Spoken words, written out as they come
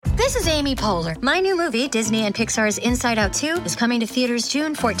This is Amy Poehler. My new movie, Disney and Pixar's Inside Out 2, is coming to theaters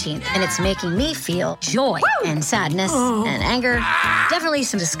June 14th, and it's making me feel joy and sadness and anger, definitely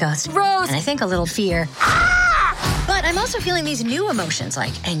some disgust, and I think a little fear. But I'm also feeling these new emotions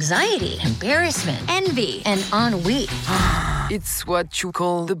like anxiety, embarrassment, envy, and ennui. It's what you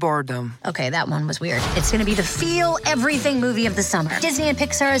call the boredom. Okay, that one was weird. It's gonna be the feel everything movie of the summer. Disney and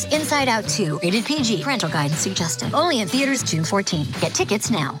Pixar's Inside Out 2, rated PG, parental guidance suggested. Only in theaters June 14th. Get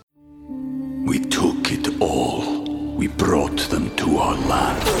tickets now. We took it all. We brought them to our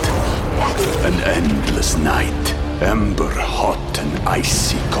land. An endless night, ember hot and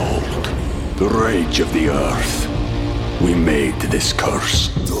icy cold. The rage of the earth. We made this curse.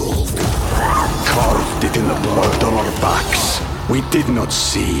 Carved it in the blood on our backs. We did not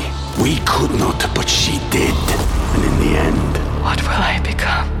see. We could not, but she did. And in the end... What will I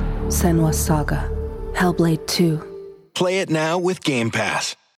become? Senua's Saga. Hellblade 2. Play it now with Game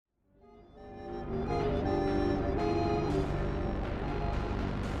Pass.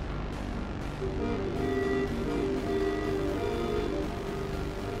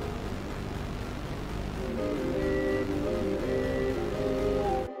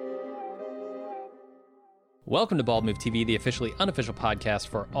 Welcome to Bald Move TV, the officially unofficial podcast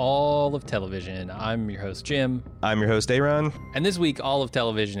for all of television. I'm your host, Jim. I'm your host, Aaron. And this week, all of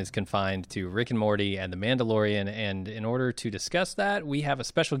television is confined to Rick and Morty and The Mandalorian. And in order to discuss that, we have a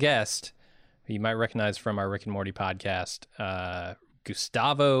special guest who you might recognize from our Rick and Morty podcast,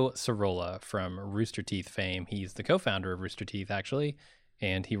 Gustavo Cirola from Rooster Teeth fame. He's the co-founder of Rooster Teeth, actually,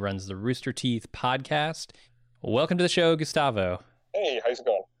 and he runs the Rooster Teeth podcast. Welcome to the show, Gustavo. Hey, how's it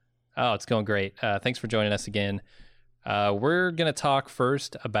going? Oh, it's going great. Thanks for joining us again. We're going to talk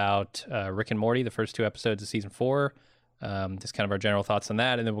first about Rick and Morty, the first two episodes of season 4, just kind of our general thoughts on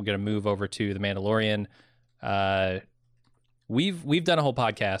that, and then we're going to move over to The Mandalorian. We've done a whole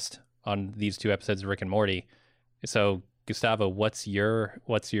podcast on these two episodes of Rick and Morty. So, Gustavo, what's your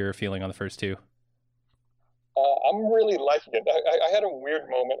feeling on the first two? I'm really liking it. I had a weird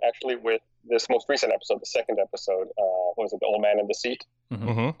moment, actually, with this most recent episode, the second episode. What was it, The Old Man in the Seat?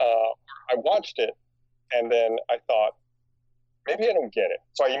 Mm-hmm. I watched it, and then I thought, maybe I don't get it.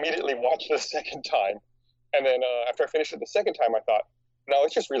 So I immediately watched it a second time. And then after I finished it the second time, I thought, no,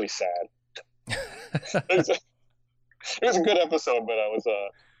 it's just really sad. It was a good episode, but I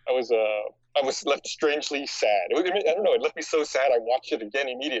was left strangely sad. I don't know. It left me so sad. I watched it again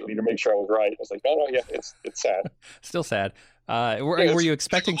immediately to make sure I was right. I was like, no, yeah, it's sad. Still sad. Were you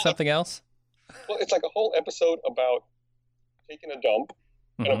expecting something else? Well, it's like a whole episode about taking a dump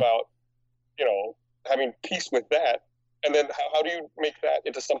and about, having peace with that. And then how do you make that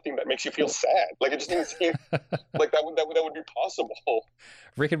into something that makes you feel sad? Like, it just didn't seem like that would be possible.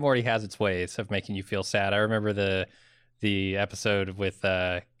 Rick and Morty has its ways of making you feel sad. I remember the episode with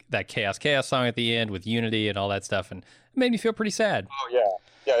that Chaos song at the end with Unity and all that stuff, and it made me feel pretty sad. Oh, yeah.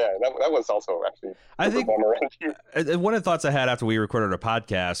 That was also actually I think bummer. One of the thoughts I had after we recorded our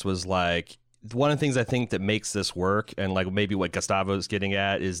podcast was like, one of the things I think that makes this work, and like maybe what Gustavo's getting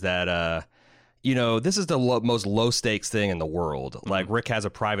at, is that this is the most low stakes thing in the world. Like, Rick has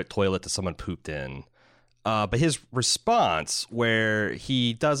a private toilet that someone pooped in. But his response, where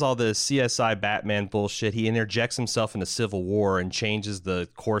he does all the CSI Batman bullshit, he interjects himself into Civil War and changes the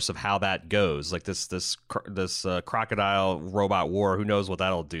course of how that goes. Like this crocodile robot war, who knows what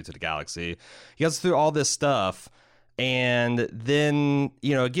that'll do to the galaxy. He goes through all this stuff, and then,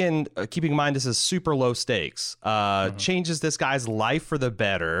 again, keeping in mind this is super low stakes, changes this guy's life for the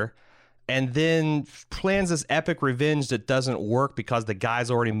better, and then plans this epic revenge that doesn't work because the guy's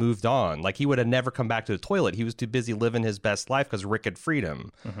already moved on. Like, he would have never come back to the toilet. He was too busy living his best life because Rick had freed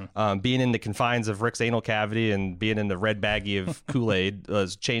him. Being in the confines of Rick's anal cavity and being in the red baggie of Kool-Aid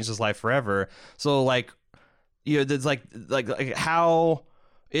changed his life forever. So, there's like how...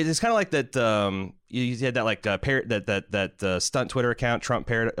 It's kind of like that. You had that stunt Twitter account, Trump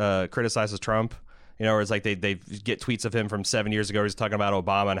criticizes Trump. Where it's like they get tweets of him from 7 years ago. He's talking about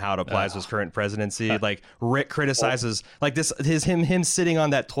Obama and how it applies to his current presidency. Like, Rick criticizes like this. Him sitting on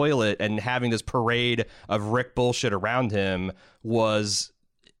that toilet and having this parade of Rick bullshit around him was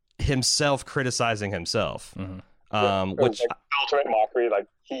himself criticizing himself. Which like ultimate mockery. Like,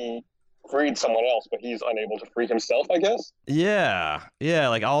 he freed someone else, but he's unable to free himself, I guess. Yeah,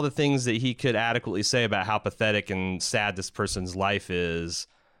 like all the things that he could adequately say about how pathetic and sad this person's life is,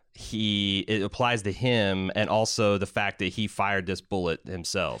 it applies to him, and also the fact that he fired this bullet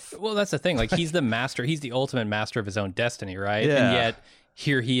himself. Well, that's the thing. Like, he's the master. He's the ultimate master of his own destiny, right? Yeah. And yet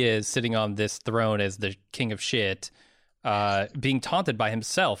here he is sitting on this throne as the king of shit, being taunted by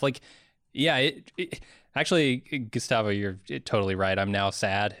himself. Like, yeah, Actually, Gustavo, you're totally right. I'm now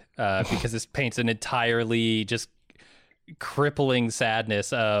sad because this paints an entirely just crippling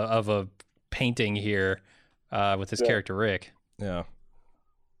sadness of a painting here with this character Rick. Yeah.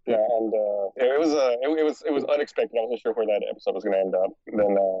 Yeah, and it was unexpected. I wasn't sure where that episode was going to end up. And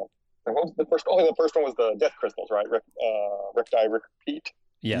then what was the first? Oh, the first one was the Death Crystals, right? Rick Die, Rick Repeat.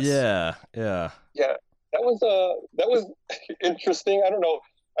 Yes. Yeah. That was interesting. I don't know.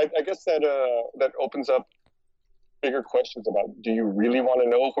 I guess that opens up bigger questions about, do you really want to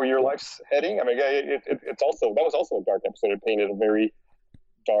know where your life's heading? I mean, that was also a dark episode. It painted a very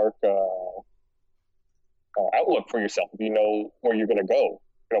dark outlook for yourself. If you know where you're going to go,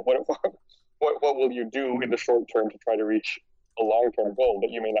 what will you do in the short term to try to reach a long-term goal that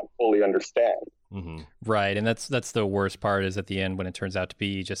you may not fully understand? Mm-hmm. Right, and that's the worst part, is at the end when it turns out to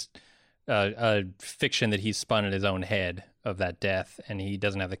be just a fiction that he's spun in his own head of that death, and he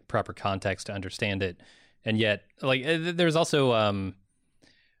doesn't have the proper context to understand it. And yet, like, there's also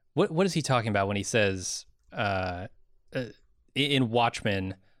what is he talking about when he says in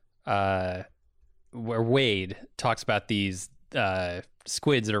Watchmen, where Wade talks about these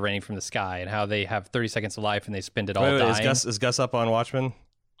squids that are raining from the sky and how they have 30 seconds of life and they spend it all dying. Is Gus up on Watchmen?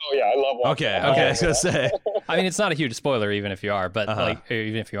 Oh yeah, I love Watchmen. Okay, I was gonna say. I mean, it's not a huge spoiler, even if you are, but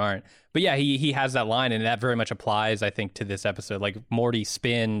even if you aren't. But yeah, he has that line, and that very much applies, I think, to this episode. Like, Morty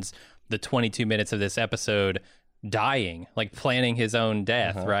spends the 22 minutes of this episode dying, like planning his own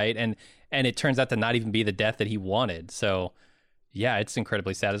death, right? And it turns out to not even be the death that he wanted. So yeah, it's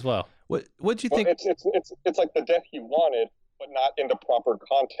incredibly sad as well. What do you think? It's like the death he wanted, but not in the proper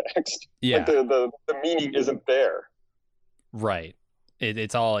context. Yeah, like the meaning isn't there. Right.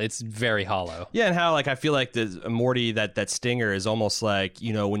 It's very hollow. Yeah, and how, like, I feel like the Morty, that stinger is almost like,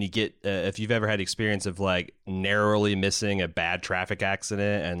 when you get if you've ever had experience of like narrowly missing a bad traffic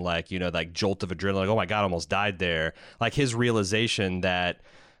accident and like like jolt of adrenaline, like, oh my god, I almost died there. Like his realization that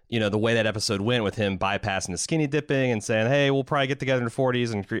the way that episode went with him bypassing the skinny dipping and saying, hey, we'll probably get together in the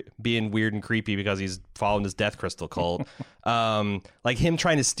 40s, and being weird and creepy because he's following this Death Crystal cult. Like him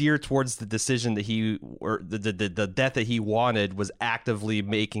trying to steer towards the decision that the death that he wanted was actively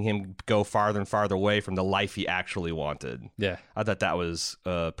making him go farther and farther away from the life he actually wanted. Yeah. I thought that was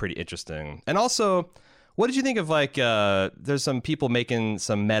pretty interesting. And also, what did you think of, like, there's some people making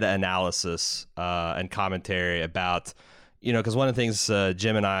some meta-analysis and commentary about, because one of the things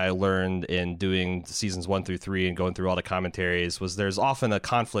Jim and I learned in doing seasons 1 through 3 and going through all the commentaries was there's often a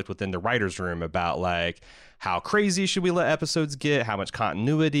conflict within the writer's room about, like, how crazy should we let episodes get? How much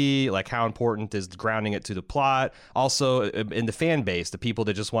continuity? Like, how important is grounding it to the plot? Also, in the fan base, the people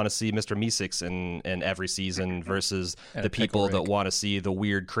that just want to see Mr. Meeseeks in every season versus the people that want to see the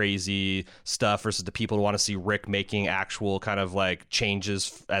weird, crazy stuff versus the people who want to see Rick making actual kind of, like,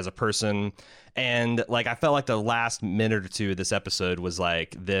 changes as a person. And, like, I felt like the last minute or two of this episode was,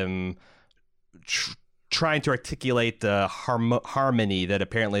 like, them trying to articulate the harmony that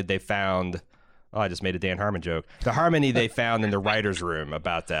apparently they found. Oh, I just made a Dan Harmon joke. The harmony they found in the writer's room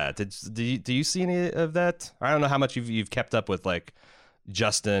about that. Do you see any of that? I don't know how much you've kept up with, like,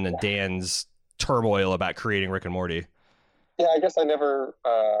 Justin and Dan's turmoil about creating Rick and Morty. Yeah, I guess I never.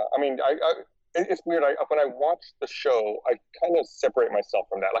 It's weird. When I watch the show, I kind of separate myself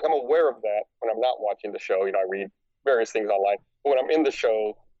from that. Like, I'm aware of that when I'm not watching the show. I read various things online. But when I'm in the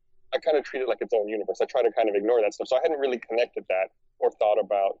show, I kind of treat it like its own universe. I try to kind of ignore that stuff. So I hadn't really connected that or thought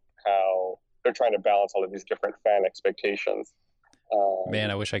about how they're trying to balance all of these different fan expectations. Man,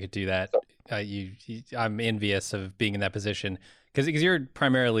 I wish I could do that. I'm envious of being in that position because you're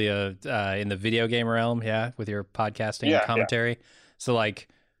primarily in the video game realm, with your podcasting and commentary. Yeah. So, like,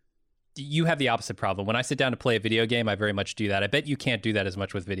 you have the opposite problem. When I sit down to play a video game, I very much do that. I bet you can't do that as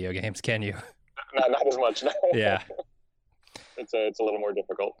much with video games, can you? Not as much. No. Yeah, it's a little more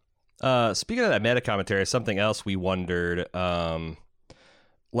difficult. Speaking of that meta commentary, something else we wondered.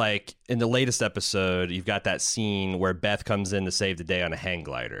 Like, in the latest episode, you've got that scene where Beth comes in to save the day on a hang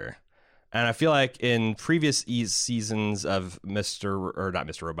glider. And I feel like in previous seasons of Mr.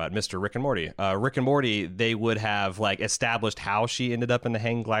 Rick and Morty, they would have, like, established how she ended up in the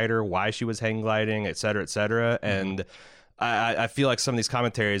hang glider, why she was hang gliding, et cetera, et cetera. Mm-hmm. And I feel like some of these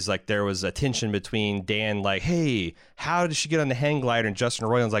commentaries, like, there was a tension between Dan, like, hey, how did she get on the hang glider? And Justin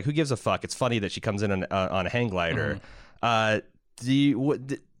Roiland's like, who gives a fuck? It's funny that she comes in on a hang glider. Mm-hmm.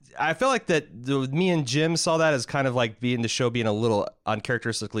 I feel like that me and Jim saw that as kind of like the show being a little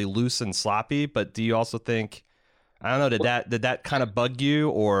uncharacteristically loose and sloppy. But do you also think, I don't know. Did that kind of bug you,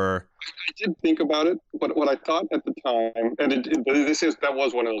 or? I did think about it, but what I thought at the time, and that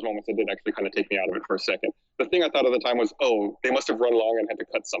was one of those moments that did actually kind of take me out of it for a second. The thing I thought at the time was, oh, they must have run long and had to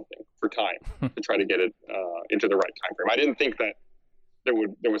cut something for time to try to get it into the right time frame. I didn't think that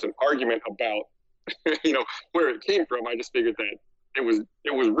there was an argument about where it came from. I just figured that it was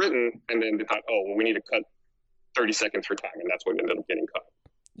written, and then they thought, oh, well, we need to cut 30 seconds for time, and that's what ended up getting cut.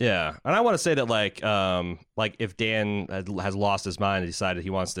 Yeah, and I want to say that like if Dan has lost his mind and decided he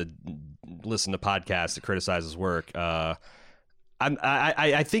wants to listen to podcasts to criticize his work, I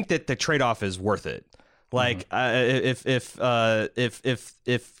think that the trade-off is worth it. Like if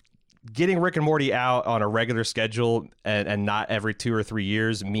getting Rick and Morty out on a regular schedule and not every 2 or 3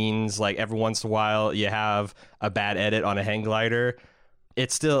 years means like every once in a while you have a bad edit on a hang glider,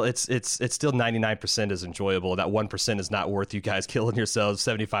 it's still 99% is enjoyable. That 1% is not worth you guys killing yourselves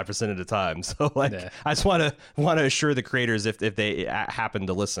 75% of the time. So like, I just want to assure the creators if they happen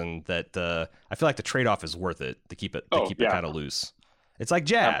to listen that I feel like the trade off is worth it to keep it kind of loose. It's like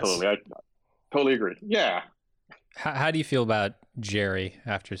jazz. Absolutely, I totally agree. Yeah. How do you feel about Jerry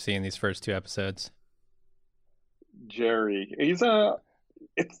after seeing these first 2 episodes? Jerry, it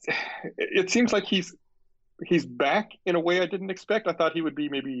seems like he's back in a way I didn't expect. I thought he would be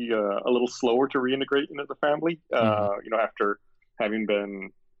maybe a little slower to reintegrate into the family, after having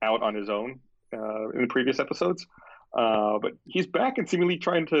been out on his own in the previous episodes. But he's back and seemingly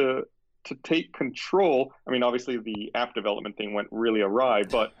trying to take control. I mean, obviously the app development thing went really awry,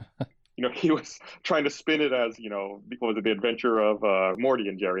 but he was trying to spin it as, what was it, the adventure of Morty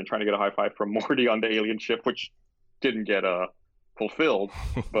and Jerry, and trying to get a high five from Morty on the alien ship, which didn't get fulfilled.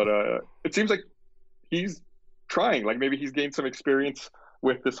 But it seems like he's trying, like maybe he's gained some experience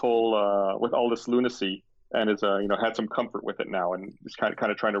with this whole with all this lunacy and is had some comfort with it now and is kind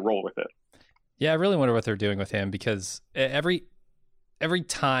of trying to roll with it. Yeah, I really wonder what they're doing with him, because every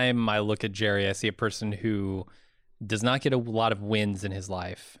time I look at Jerry, I see a person who does not get a lot of wins in his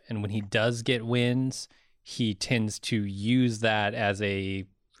life, and when he does get wins, he tends to use that as a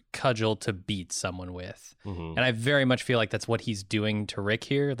cudgel to beat someone with. And I very much feel like that's what he's doing to Rick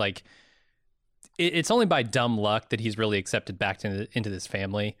here. Like, it's only by dumb luck that he's really accepted back into this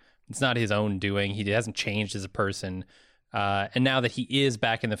family. It's not his own doing. He hasn't changed as a person. And now that he is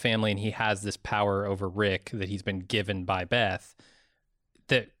back in the family and he has this power over Rick that he's been given by Beth,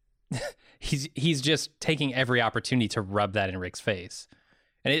 that he's just taking every opportunity to rub that in Rick's face.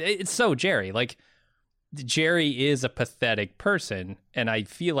 And it's so Jerry. Like, Jerry is a pathetic person, and I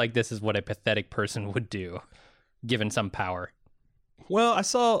feel like this is what a pathetic person would do, given some power. Well, I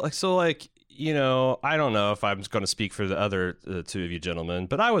saw, I don't know if I'm going to speak for the other 2 of you gentlemen,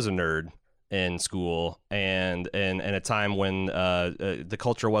 but I was a nerd in school and a time when the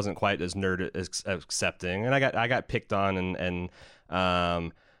culture wasn't quite as nerd accepting, and I got picked on and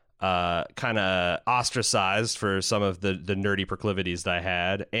kind of ostracized for some of the nerdy proclivities that I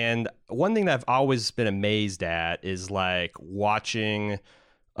had. And one thing that I've always been amazed at is like watching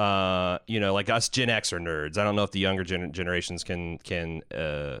like us Gen X are nerds. I don't know if the younger generations can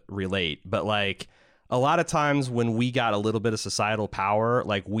relate, but like a lot of times when we got a little bit of societal power,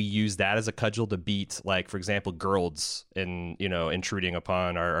 like we use that as a cudgel to beat, like, for example, girls in, intruding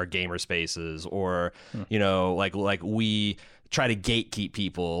upon our gamer spaces, or, like we try to gatekeep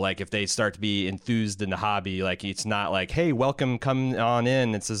people. Like if they start to be enthused in the hobby, like it's not like, hey, welcome, come on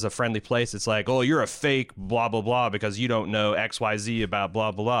in, this is a friendly place. It's like, oh, you're a fake blah blah blah because you don't know XYZ about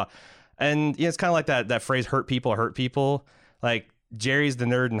blah blah blah. And it's kind of like that phrase, hurt people. Like Jerry's the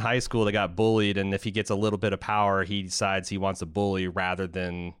nerd in high school that got bullied, and if he gets a little bit of power, he decides he wants to bully rather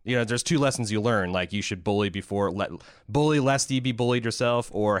than, there's 2 lessons you learn. Like you should bully lest you be bullied yourself,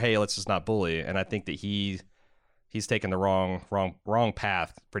 or hey, let's just not bully. And I think that he's taken the wrong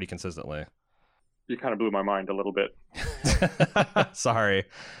path pretty consistently. You kind of blew my mind a little bit. Sorry.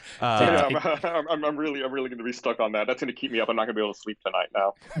 I'm really going to be stuck on that. That's going to keep me up. I'm not going to be able to sleep tonight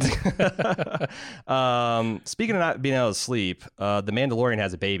now. Speaking of not being able to sleep, the Mandalorian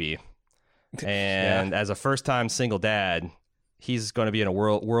has a baby, and as a first-time single dad, he's going to be in a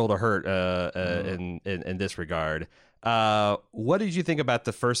world of hurt in this regard. What did you think about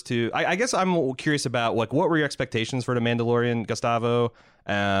the first 2? I guess I'm curious about what were your expectations for the Mandalorian, Gustavo?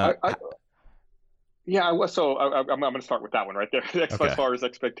 I'm going to start with that one right there. Okay. As far as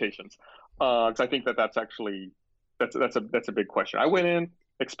expectations, because I think that's actually that's a big question. I went in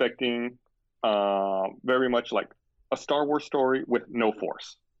expecting very much like a Star Wars story with no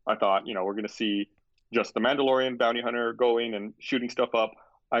Force. I thought, we're going to see just the Mandalorian bounty hunter going and shooting stuff up.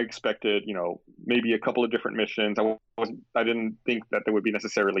 I expected, maybe a couple of different missions. I didn't think that there would be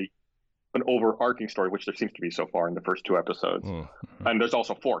necessarily an overarching story, which there seems to be so far in the first 2 episodes. And there's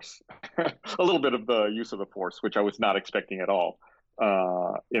also Force, a little bit of the use of the Force, which I was not expecting at all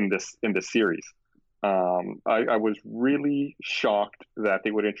in this series. I was really shocked that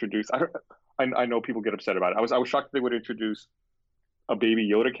they would introduce. I know people get upset about it. I was shocked that they would introduce a Baby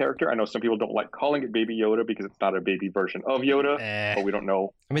Yoda character. I know some people don't like calling it Baby Yoda because it's not a baby version of Yoda, but we don't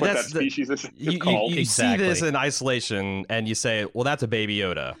know what that species is called. You see this in isolation and you say, well, that's a Baby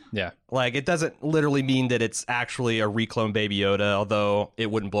Yoda. Yeah. Like, it doesn't literally mean that it's actually a recloned Baby Yoda, although it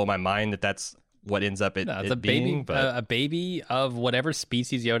wouldn't blow my mind that that's what ends up it's a being. Baby, a baby of whatever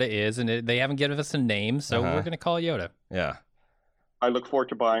species Yoda is, and they haven't given us a name, so we're going to call it Yoda. Yeah. I look forward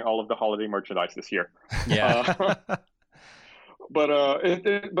to buying all of the holiday merchandise this year. Yeah. But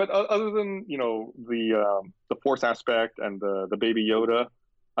other than the Force aspect and the Baby Yoda,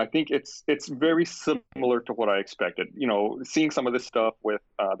 I think it's very similar to what I expected. Seeing some of this stuff with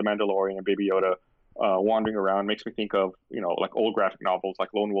the Mandalorian and Baby Yoda wandering around makes me think of like old graphic novels like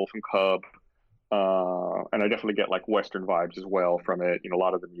Lone Wolf and Cub, and I definitely get like Western vibes as well from it. A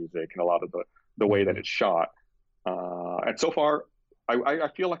lot of the music and a lot of the way that it's shot, and so far I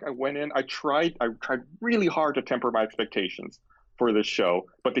feel like I went in. I tried really hard to temper my expectations for this show,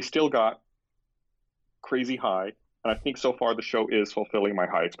 but they still got crazy high. And I think so far the show is fulfilling my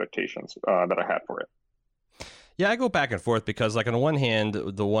high expectations that I had for it. Yeah, I go back and forth because, like, on the one hand,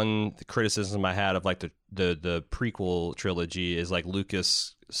 the one criticism I had of like the prequel trilogy is like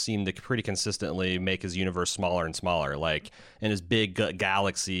Lucas seemed to pretty consistently make his universe smaller and smaller, like in his big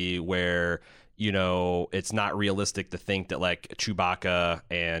galaxy where it's not realistic to think that like Chewbacca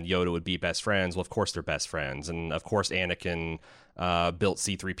and Yoda would be best friends. Well, of course they're best friends, and of course Anakin built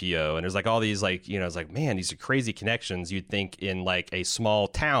C-3PO, and there's like all these like it's like, man, these are crazy connections. You'd think in like a small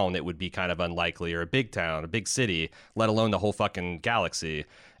town it would be kind of unlikely, or a big town, a big city, let alone the whole fucking galaxy.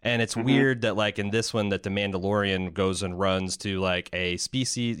 And it's weird that like in this one that the Mandalorian goes and runs to like a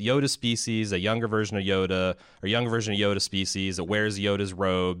Yoda species, a younger version of Yoda, or younger version of Yoda species that wears Yoda's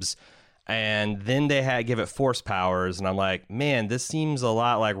robes. And then they give it Force powers, and I'm like, man, this seems a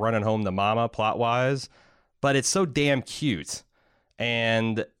lot like Running Home to Mama plot-wise, but it's so damn cute.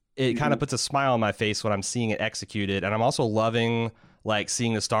 And it kind of puts a smile on my face when I'm seeing it executed. And I'm also loving like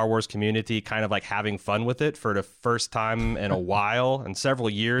seeing the Star Wars community kind of like having fun with it for the first time in a while, in several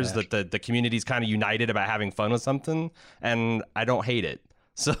years, that the community's kind of united about having fun with something, and I don't hate it.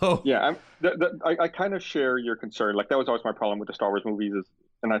 So yeah, I kind of share your concern. Like, that was always my problem with the Star Wars movies,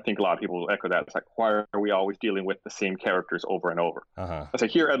 and I think a lot of people echo that. It's like, why are we always dealing with the same characters over and over? It's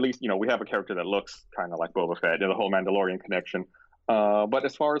like, here at least we have a character that looks kind of like Boba Fett, the whole Mandalorian connection. But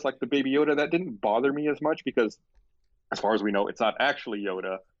as far as like the Baby Yoda, that didn't bother me as much because, as far as we know, it's not actually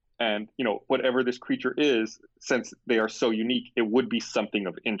Yoda. And whatever this creature is, since they are so unique, it would be something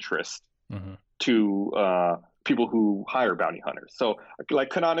of interest to people who hire bounty hunters. So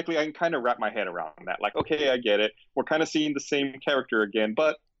like canonically, I can kind of wrap my head around that. Like, okay, I get it. We're kind of seeing the same character again,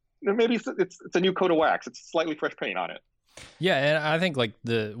 but maybe it's a new coat of wax. It's slightly fresh paint on it. Yeah, and I think like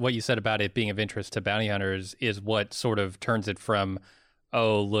what you said about it being of interest to bounty hunters is what sort of turns it from,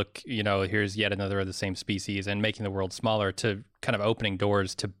 oh, look, here's yet another of the same species, and making the world smaller, to kind of opening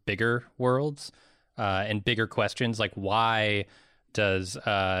doors to bigger worlds and bigger questions, like why does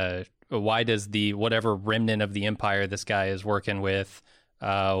the whatever remnant of the Empire this guy is working with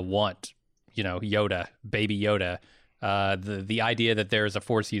want Yoda, Baby Yoda? The idea that there's a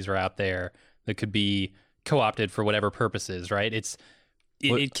Force user out there that could be co-opted for whatever purposes, right?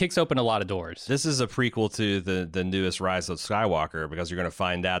 It kicks open a lot of doors. This is a prequel to the newest Rise of Skywalker, because you're going to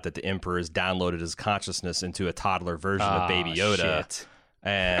find out that the Emperor has downloaded his consciousness into a toddler version of Baby Yoda. Shit.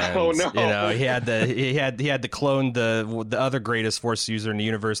 And oh, no. He had to clone the other greatest Force user in the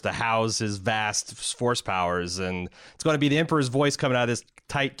universe to house his vast Force powers, and it's going to be the Emperor's voice coming out of this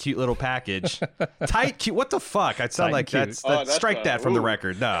tight, cute little package. Tight, cute. What the fuck? I sound like that's strike that from the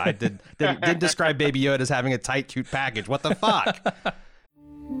record. No, I didn't describe Baby Yoda as having a tight, cute package. What the fuck?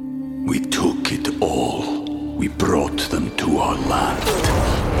 We took it all. We brought them to our land.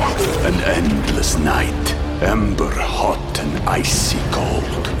 An endless night, ember hot and icy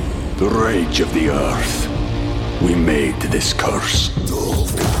cold. The rage of the earth. We made this curse.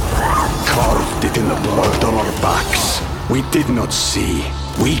 Carved it in the blood on our backs. We did not see.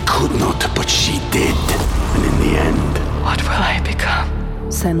 We could not, but she did. And in the end... What will I become?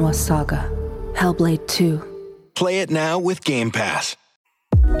 Senua's Saga. Hellblade 2. Play it now with Game Pass.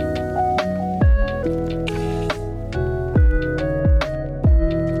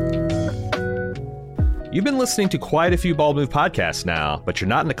 You've been listening to quite a few Bald Move podcasts now, but you're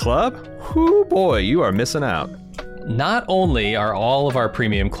not in the club? Whoo boy, you are missing out. Not only are all of our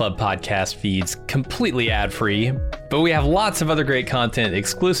Premium Club podcast feeds completely ad-free, but we have lots of other great content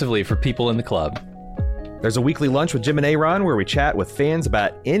exclusively for people in the club. There's a weekly lunch with Jim and Aaron where we chat with fans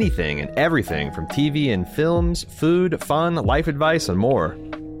about anything and everything from TV and films, food, fun, life advice, and more.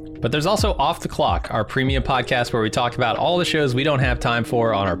 But there's also Off the Clock, our premium podcast where we talk about all the shows we don't have time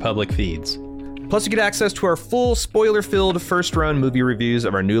for on our public feeds. Plus, you get access to our full spoiler-filled first-run movie reviews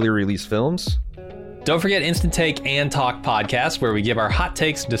of our newly released films. Don't forget Instant Take and Talk podcast, where we give our hot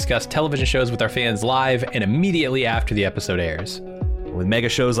takes and discuss television shows with our fans live and immediately after the episode airs. With mega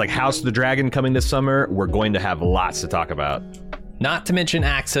shows like House of the Dragon coming this summer, we're going to have lots to talk about. Not to mention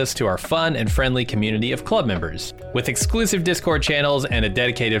access to our fun and friendly community of club members, with exclusive Discord channels and a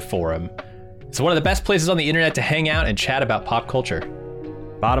dedicated forum. It's one of the best places on the internet to hang out and chat about pop culture.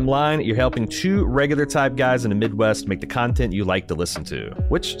 Bottom line, you're helping two regular type guys in the Midwest make the content you like to listen to,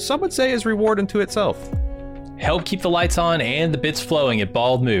 which some would say is reward unto itself. Help keep the lights on and the bits flowing at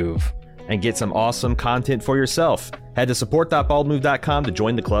Bald Move. And get some awesome content for yourself. Head to support.baldmove.com to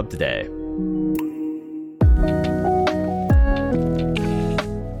join the club today.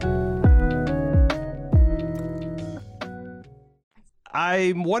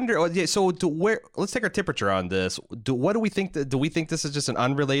 I wonder. So, let's take our temperature on this. What do we think? Do we think this is just an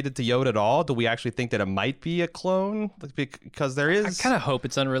unrelated to Yoda at all? Do we actually think that it might be a clone? Because there is. I kind of hope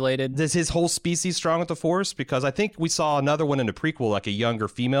it's unrelated. Is his whole species strong with the Force? Because I think we saw another one in the prequel, like a younger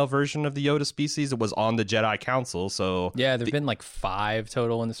female version of the Yoda species that was on the Jedi Council. So yeah, there've been like 5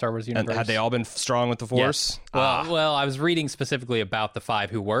 total in the Star Wars universe. And had they all been strong with the Force? Yes. Well, I was reading specifically about the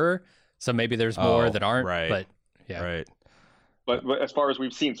 5 who were. So maybe there's more that aren't. Right. But yeah. Right. But as far as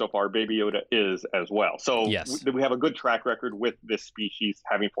we've seen so far, Baby Yoda is as well. So yes. we have a good track record with this species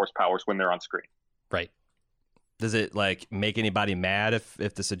having Force powers when they're on screen. Right. Does it like make anybody mad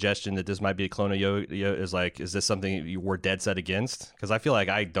if the suggestion that this might be a clone of Yoda is like, is this something you were dead set against? Because I feel like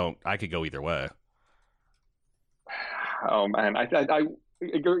I could go either way. Oh man,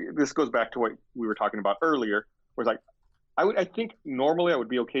 this goes back to what we were talking about earlier. Where it's like, I think normally I would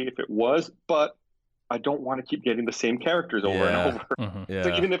be okay if it was, but I don't want to keep getting the same characters over and over. Mm-hmm. Yeah.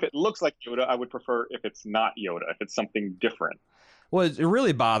 So even if it looks like Yoda, I would prefer if it's not Yoda, if it's something different. Well, it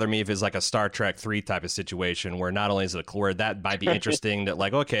really bothered me if it's like a Star Trek 3 type of situation where not only is it where that might be interesting that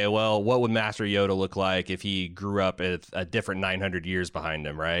like, okay, well, what would Master Yoda look like if he grew up at a different 900 years behind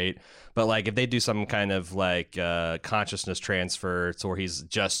him, right? But like if they do some kind of like consciousness transfer to where he's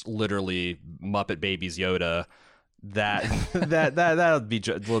just literally Muppet Babies Yoda, that would be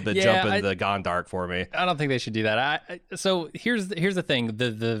a little bit jumping the Gondark for me. I don't think they should do that. So here's the thing.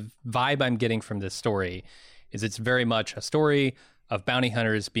 The vibe I'm getting from this story is it's very much a story of bounty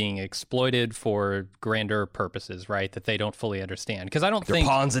hunters being exploited for grander purposes, right? That they don't fully understand. Because I don't think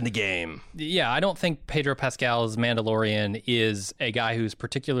pawns in the game. Yeah, I don't think Pedro Pascal's Mandalorian is a guy who's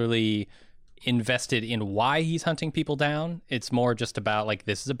particularly invested in why he's hunting people down. It's more just about like,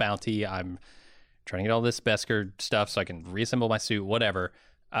 this is a bounty. I'm trying to get all this Beskar stuff so I can reassemble my suit, whatever.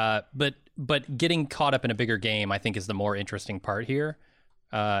 But getting caught up in a bigger game, I think, is the more interesting part here.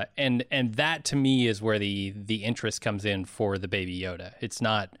 And that to me is where the interest comes in for the Baby Yoda. It's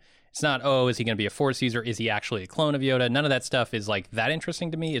not, oh, is he going to be a Force user? Is he actually a clone of Yoda? None of that stuff is like that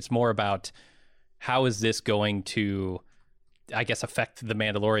interesting to me. It's more about how is this going to, I guess, affect the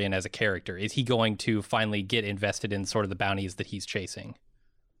Mandalorian as a character? Is he going to finally get invested in sort of the bounties that he's chasing?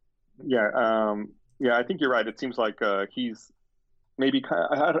 Yeah, I think you're right. It seems like he's maybe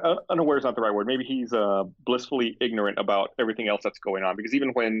unaware is not the right word. Maybe he's blissfully ignorant about everything else that's going on. Because even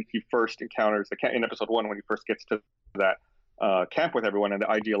when he first encounters in episode 1, when he first gets to that camp with everyone, and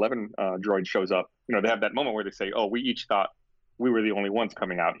the IG-11 droid shows up, they have that moment where they say, "Oh, we each thought we were the only ones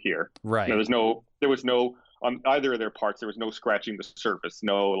coming out here." Right. There was no on either of their parts. There was no scratching the surface.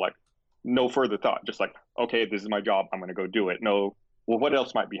 No further thought. Just like, okay, this is my job. I'm going to go do it. No. Well, what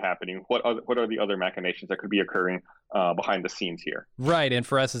else might be happening? What are the other machinations that could be occurring behind the scenes here? Right, and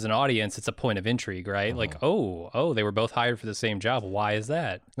for us as an audience, it's a point of intrigue, right? Like, oh, they were both hired for the same job. Why is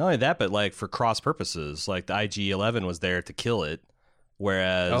that? Not only that, but like for cross purposes, like the IG-11 was there to kill it,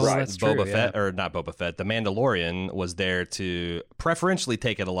 whereas Boba Fett, or not Boba Fett, the Mandalorian was there to preferentially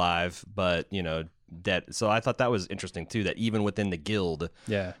take it alive, but dead. So I thought that was interesting too. That even within the guild,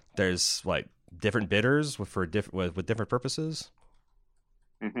 there's like different bidders with different purposes.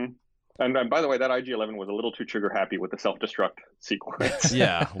 Mm-hmm. And by the way, that IG-11 was a little too trigger happy with the self-destruct sequence.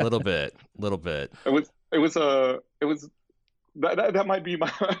 Yeah, a little bit. It was that might be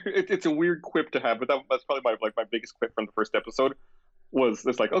my. It's a weird quip to have, but that's probably my biggest quip from the first episode. Was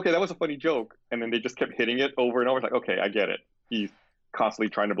this like, okay, that was a funny joke, and then they just kept hitting it over and over. It's like, okay, I get it. He's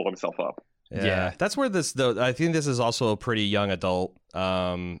constantly trying to blow himself up. Yeah, that's where this though. I think this is also a pretty young adult,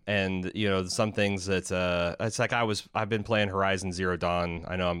 and you know some things that it's like I've been playing Horizon Zero Dawn.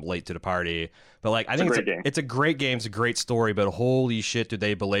 I know I'm late to the party, but like I think it's a great game. It's a great story, but holy shit, do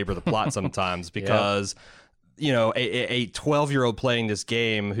they belabor the plot sometimes because. You know, a 12-year-old playing this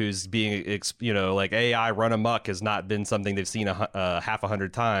game who's being, you know, like AI run amok has not been something they've seen half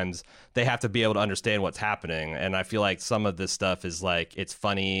 100 times. They have to be able to understand what's happening, and I feel like some of this stuff is like it's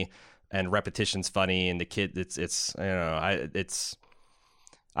funny and repetition's funny, and the kid, it's you know,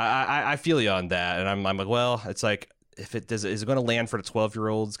 I feel you on that, and I'm like, well, it's like if it does, is it going to land for the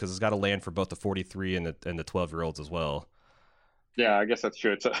 12-year-olds because it's got to land for both the 43 and the 12-year-olds as well. Yeah, I guess that's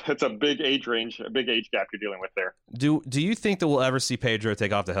true. It's a big age range, a big age gap you're dealing with there. Do you think that we'll ever see Pedro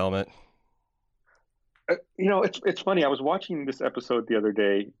take off the helmet? You know, it's funny. I was watching this episode the other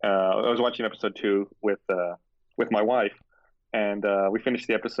day. I was watching episode 2 with my wife, and we finished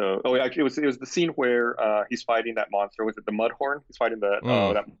the episode. Oh, actually, it was the scene where he's fighting that monster. Was it the Mudhorn? He's fighting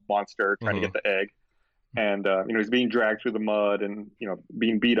that monster, trying to get the egg, and you know he's being dragged through the mud and you know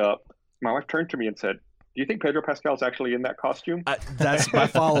being beat up. My wife turned to me and said, "Do you think Pedro Pascal's actually in that costume?" That's my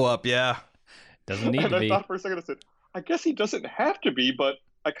follow-up, yeah. Doesn't need to be. I thought for a second, I said, I guess he doesn't have to be, but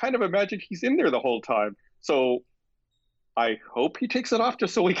I kind of imagine he's in there the whole time. So I hope he takes it off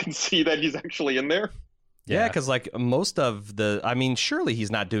just so we can see that he's actually in there. Yeah, because like most of I mean, surely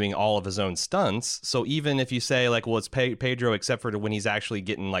he's not doing all of his own stunts. So even if you say like, well, it's Pedro except for when he's actually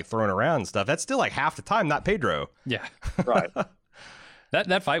getting like thrown around and stuff, that's still like half the time not Pedro. Yeah. Right.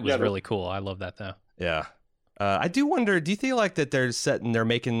 That fight was really cool. I love that though. Yeah. I do wonder, do you feel like that they're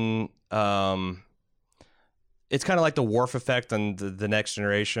making, it's kind of like the Worf effect on the Next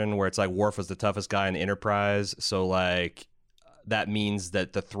Generation where it's like Worf was the toughest guy in Enterprise. So like that means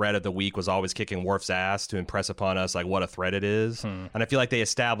that the threat of the week was always kicking Worf's ass to impress upon us like what a threat it is. And I feel like they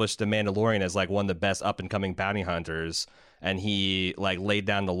established the Mandalorian as like one of the best up and coming bounty hunters. And he like laid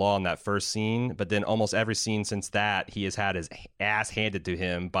down the law in that first scene, but then almost every scene since that, he has had his ass handed to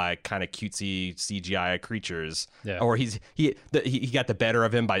him by kind of cutesy CGI creatures. Yeah. Or he got the better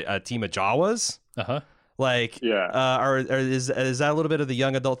of him by a team of Jawas. Like, or is that a little bit of the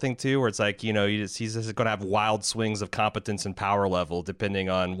young adult thing too, where it's like, you know, he's just going to have wild swings of competence and power level depending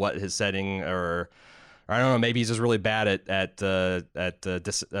on what his setting, or I don't know, maybe he's just really bad at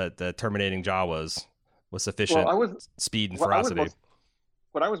terminating Jawas with sufficient speed and ferocity.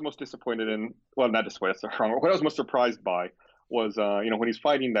 What I was most disappointed in, well, not disappointed, that's wrong. What I was most surprised by was, you know, when he's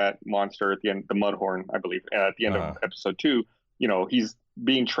fighting that monster at the end, the Mudhorn, I believe, at the end of episode 2, you know, he's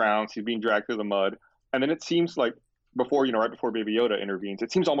being trounced, he's being dragged through the mud. And then it seems like before, you know, right before Baby Yoda intervenes,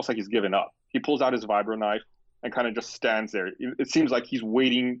 it seems almost like he's given up. He pulls out his vibro knife and kind of just stands there. It seems like he's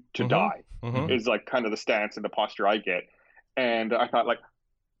waiting to die. Is like kind of the stance and the posture I get. And I thought, like,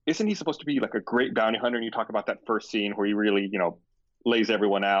 isn't he supposed to be like a great bounty hunter? And you talk about that first scene where he really, you know, lays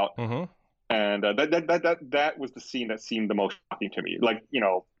everyone out. And that was the scene that seemed the most shocking to me. Like, you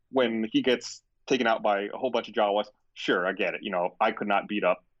know, when he gets taken out by a whole bunch of Jawas, sure, I get it. You know, I could not beat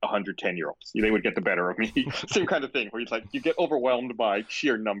up 110-year-olds. They would get the better of me. Same kind of thing where he's like, you get overwhelmed by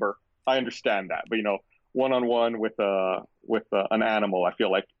sheer number. I understand that. But, you know, one-on-one with an animal, I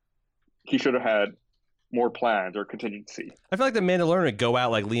feel like he should have had more plans or contingency. I feel like the Mandalorian would go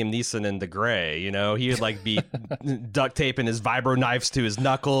out like Liam Neeson in The Gray, you know? He would like be duct taping his vibro knives to his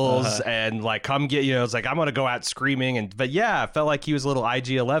knuckles and like come get, you know, it's like, I'm going to go out screaming. But yeah, I felt like he was a little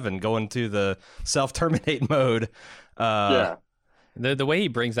IG-11 going to the self-terminate mode. The way he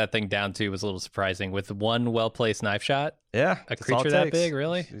brings that thing down too was a little surprising with one well-placed knife shot. Yeah. A creature that big,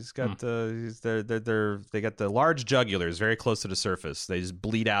 really? He's got they got the large jugulars very close to the surface. They just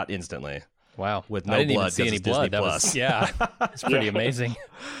bleed out instantly. Wow. With no I didn't blood. even see any blood. That was, it's pretty amazing.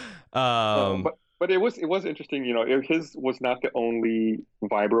 But it was interesting, you know, his was not the only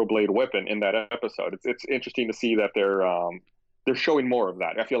vibroblade weapon in that episode. It's interesting to see that they're showing more of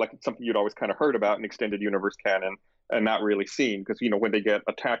that. I feel like it's something you'd always kind of heard about in extended universe canon and not really seen, because, you know, when they get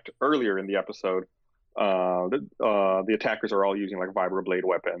attacked earlier in the episode, the attackers are all using like vibroblade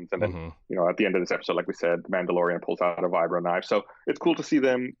weapons, and then you know, at the end of this episode, like we said, the Mandalorian pulls out a vibro knife. So it's cool to see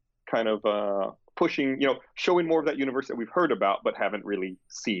them kind of pushing, you know, showing more of that universe that we've heard about but haven't really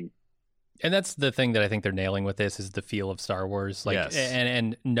seen. And that's the thing that I think they're nailing with this, is the feel of Star Wars. Like,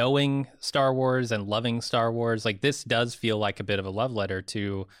 and knowing Star Wars and loving Star Wars, like this does feel like a bit of a love letter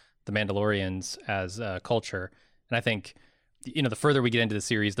to the Mandalorians as a culture. And I think, you know, the further we get into the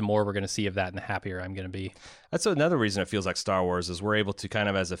series, the more we're going to see of that and the happier I'm going to be. That's another reason it feels like Star Wars is we're able to kind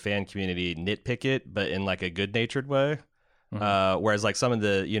of, as a fan community, nitpick it, but in like a good-natured way. Whereas like some of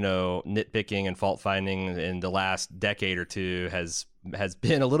the, nitpicking and fault finding in the last decade or two has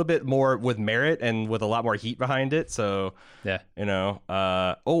been a little bit more with merit and with a lot more heat behind it. So,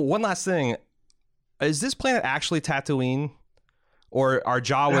 one last thing. Is this planet actually Tatooine? Or our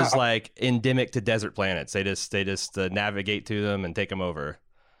Jawas like endemic to desert planets? They just navigate to them and take them over.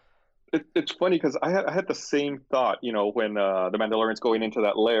 It's funny because I had the same thought, when the Mandalorian's going into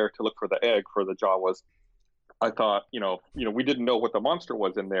that lair to look for the egg for the Jawas. I thought, we didn't know what the monster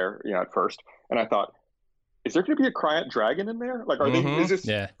was in there, at first, and I thought, is there going to be a Krayt dragon in there? Like, are they? Is this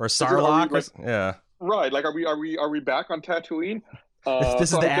or Sarlacc? Right. Like, are we back on Tatooine?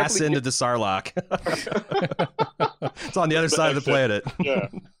 This is the ass end of the Sarlacc. It's on the other side of the planet. Yeah,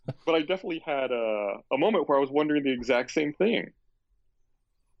 but I definitely had a moment where I was wondering the exact same thing.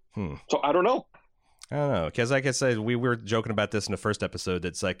 So I don't know. Because like I said, we were joking about this in the first episode.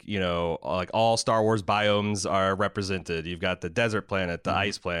 It's like, like all Star Wars biomes are represented. You've got the desert planet, the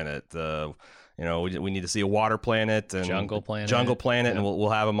ice planet, we need to see a water planet and jungle planet, and we'll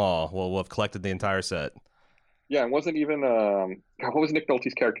have them all. We'll have collected the entire set. Yeah, and wasn't even what was Nick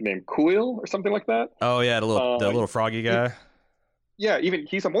Nolte's character name? Kuiil or something like that? Oh yeah, the little froggy guy. Even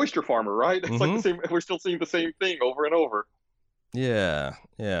he's a moisture farmer, right? It's like the same. We're still seeing the same thing over and over. Yeah.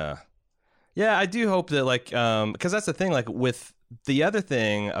 I do hope that because that's the thing. Like with the other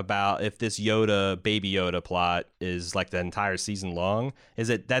thing about if this Baby Yoda plot is like the entire season long, is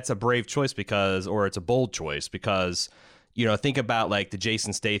that's a brave choice or it's a bold choice because. Think about like the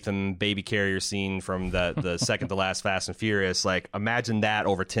Jason Statham baby carrier scene from the second to last Fast and Furious. Like imagine that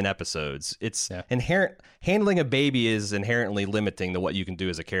over 10 episodes. It's inherent. Handling a baby is inherently limiting to what you can do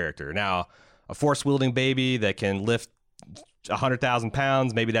as a character. Now, a force wielding baby that can lift 100,000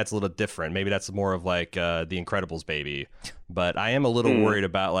 pounds, maybe that's a little different. Maybe that's more of like the Incredibles baby. But I am a little worried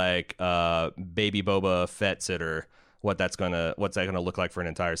about like baby Boba Fett sitter. What's that gonna look like for an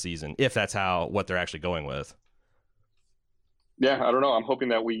entire season? If that's what they're actually going with. Yeah, I don't know. I'm hoping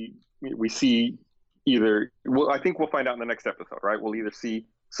that we see either. Well, I think we'll find out in the next episode, right? We'll either see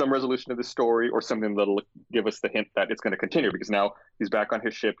some resolution of the story or something that'll give us the hint that it's going to continue because now he's back on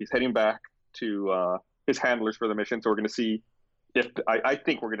his ship. He's heading back to his handlers for the mission. So we're going to see I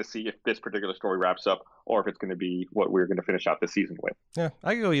think we're going to see if this particular story wraps up or if it's going to be what we're going to finish out this season with. Yeah,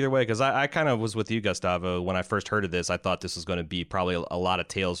 I could go either way because I kind of was with you, Gustavo. When I first heard of this, I thought this was going to be probably a lot of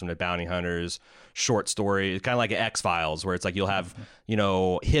Tales from the Bounty Hunters, short story, kind of like an X-Files where it's like you'll have,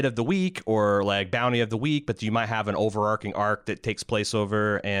 hit of the week or like bounty of the week, but you might have an overarching arc that takes place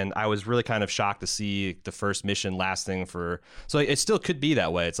over. And I was really kind of shocked to see the first mission lasting so it still could be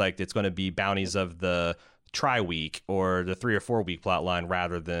that way. It's like it's going to be bounties of the tri-week or the 3 or 4 week plot line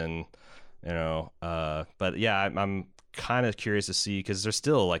rather than but yeah, I'm kind of curious to see because there's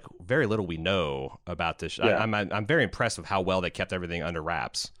still like very little we know about this. I'm very impressed with how well they kept everything under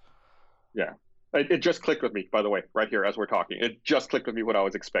wraps. Yeah, it just clicked with me, by the way, right here as we're talking. It just clicked with me what I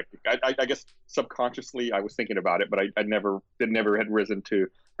was expecting. I guess subconsciously I was thinking about it, but it never had risen to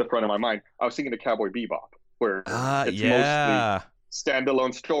the front of my mind. I was thinking of Cowboy Bebop, where it's mostly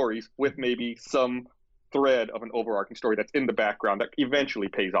standalone stories with maybe some thread of an overarching story that's in the background that eventually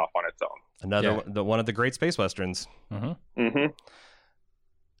pays off on its own. One of the great space westerns. Mm-hmm.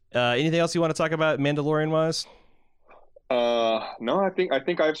 Anything else you want to talk about Mandalorian wise? No, I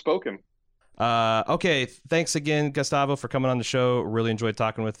think I've spoken. Okay, thanks again, Gustavo, for coming on the show. Really enjoyed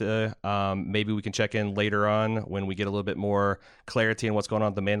talking with you. Maybe we can check in later on when we get a little bit more clarity on what's going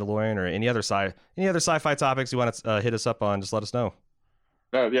on with the Mandalorian or any other sci-fi topics you want to hit us up on. Just let us know.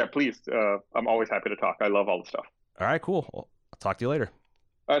 Yeah, please. I'm always happy to talk. I love all the stuff. All right, cool. Well, I'll talk to you later.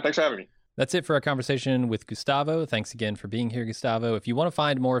 All right, thanks for having me. That's it for our conversation with Gustavo. Thanks again for being here, Gustavo. If you want to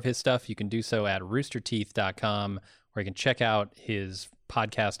find more of his stuff, you can do so at roosterteeth.com, where you can check out his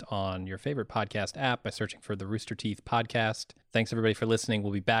podcast on your favorite podcast app by searching for the Rooster Teeth Podcast. Thanks, everybody, for listening.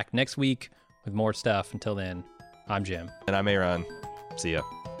 We'll be back next week with more stuff. Until then, I'm Jim. And I'm Aaron. See ya.